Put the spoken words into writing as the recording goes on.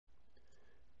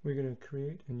We're going to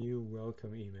create a new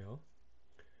welcome email.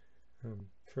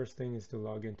 First thing is to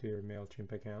log into your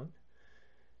Mailchimp account.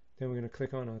 Then we're going to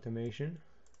click on automation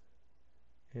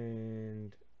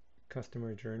and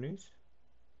customer journeys.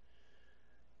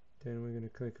 Then we're going to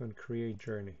click on create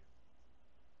journey.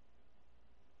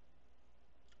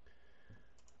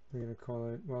 We're going to call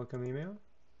it welcome email.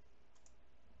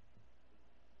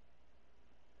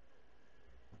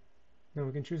 Now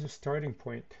we can choose a starting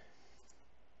point.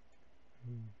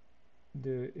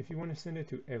 If you want to send it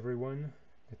to everyone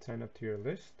that signed up to your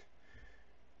list,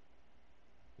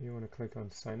 you want to click on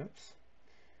signups.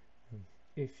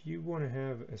 If you want to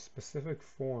have a specific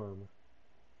form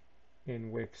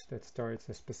in Wix that starts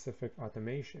a specific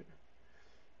automation,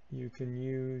 you can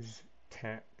use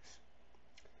tags.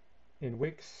 In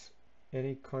Wix,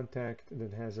 any contact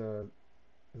that has a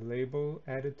label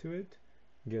added to it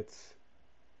gets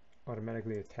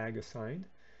automatically a tag assigned.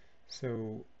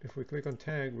 So if we click on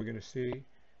tag, we're going to see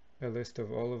a list of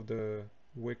all of the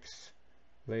Wix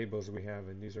labels we have,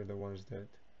 and these are the ones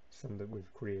some that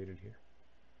we've created here.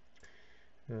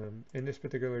 In this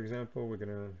particular example, we're going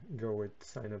to go with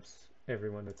signups,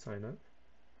 everyone that signed up.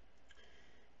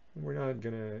 We're not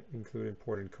going to include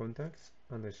imported contacts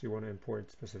unless you want to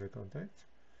import specific contacts.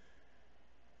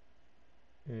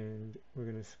 And we're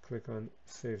going to click on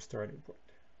Save Starting Point.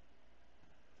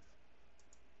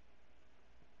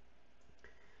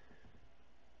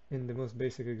 In the most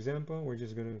basic example, we're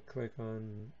just going to click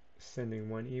on sending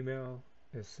one email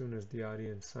as soon as the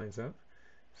audience signs up.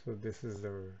 So this is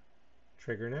our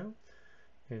trigger now,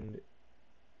 and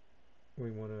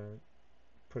we want to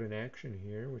put an action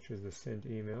here, which is the send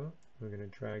email. We're going to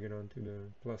drag it onto the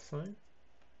plus sign,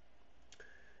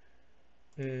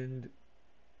 and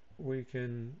we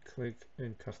can click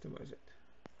and customize it.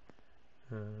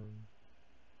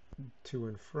 To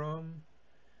and from,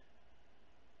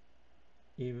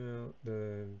 email,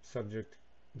 the subject,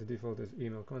 the default is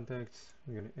email contacts.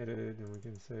 We're going to edit it, and we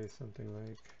can say something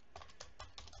like,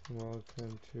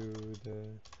 welcome to the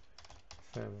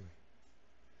family.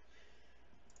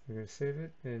 We're going to save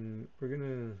it, and we're going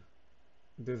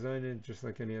to design it just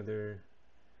like any other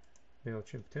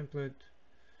Mailchimp template.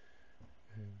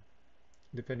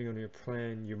 Depending on your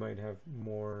plan, you might have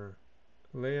more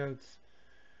layouts.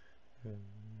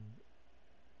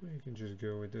 We can just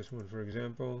go with this one, for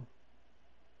example.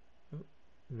 Oh,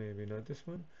 maybe not this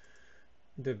one,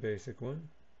 the basic one.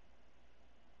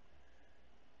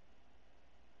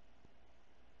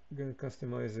 I'm going to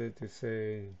customize it to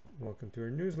say, welcome to our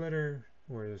newsletter,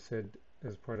 or as I said,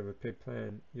 as part of a paid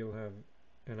plan, you'll have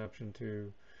an option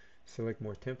to select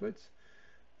more templates.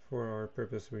 For our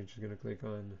purpose, we're just going to click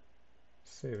on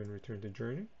Save and Return to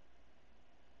Journey.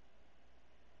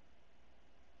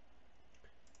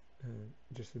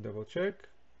 Just to double check,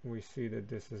 we see that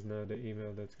this is now the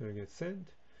email that's going to get sent.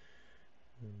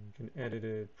 You can edit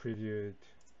it, preview it,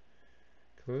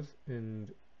 close,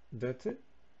 and that's it.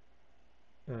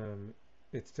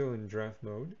 It's still in draft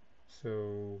mode,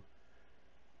 so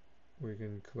we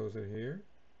can close it here.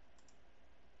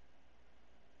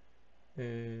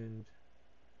 And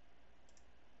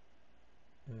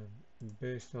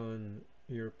based on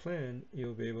your plan,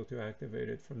 you'll be able to activate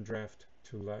it from draft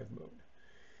to live mode.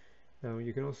 Now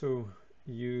you can also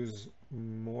use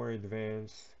more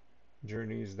advanced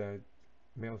journeys that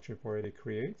Mailchimp already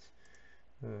creates.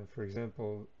 For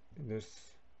example,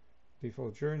 this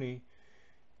default journey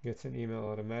gets an email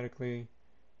automatically,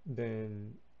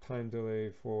 then time delay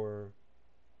for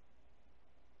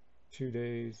 2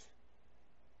 days,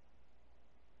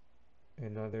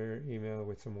 another email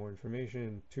with some more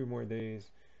information, 2 more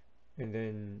days, and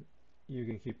then you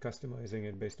can keep customizing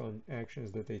it based on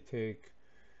actions that they take,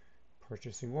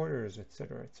 purchasing orders,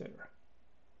 etc., etc.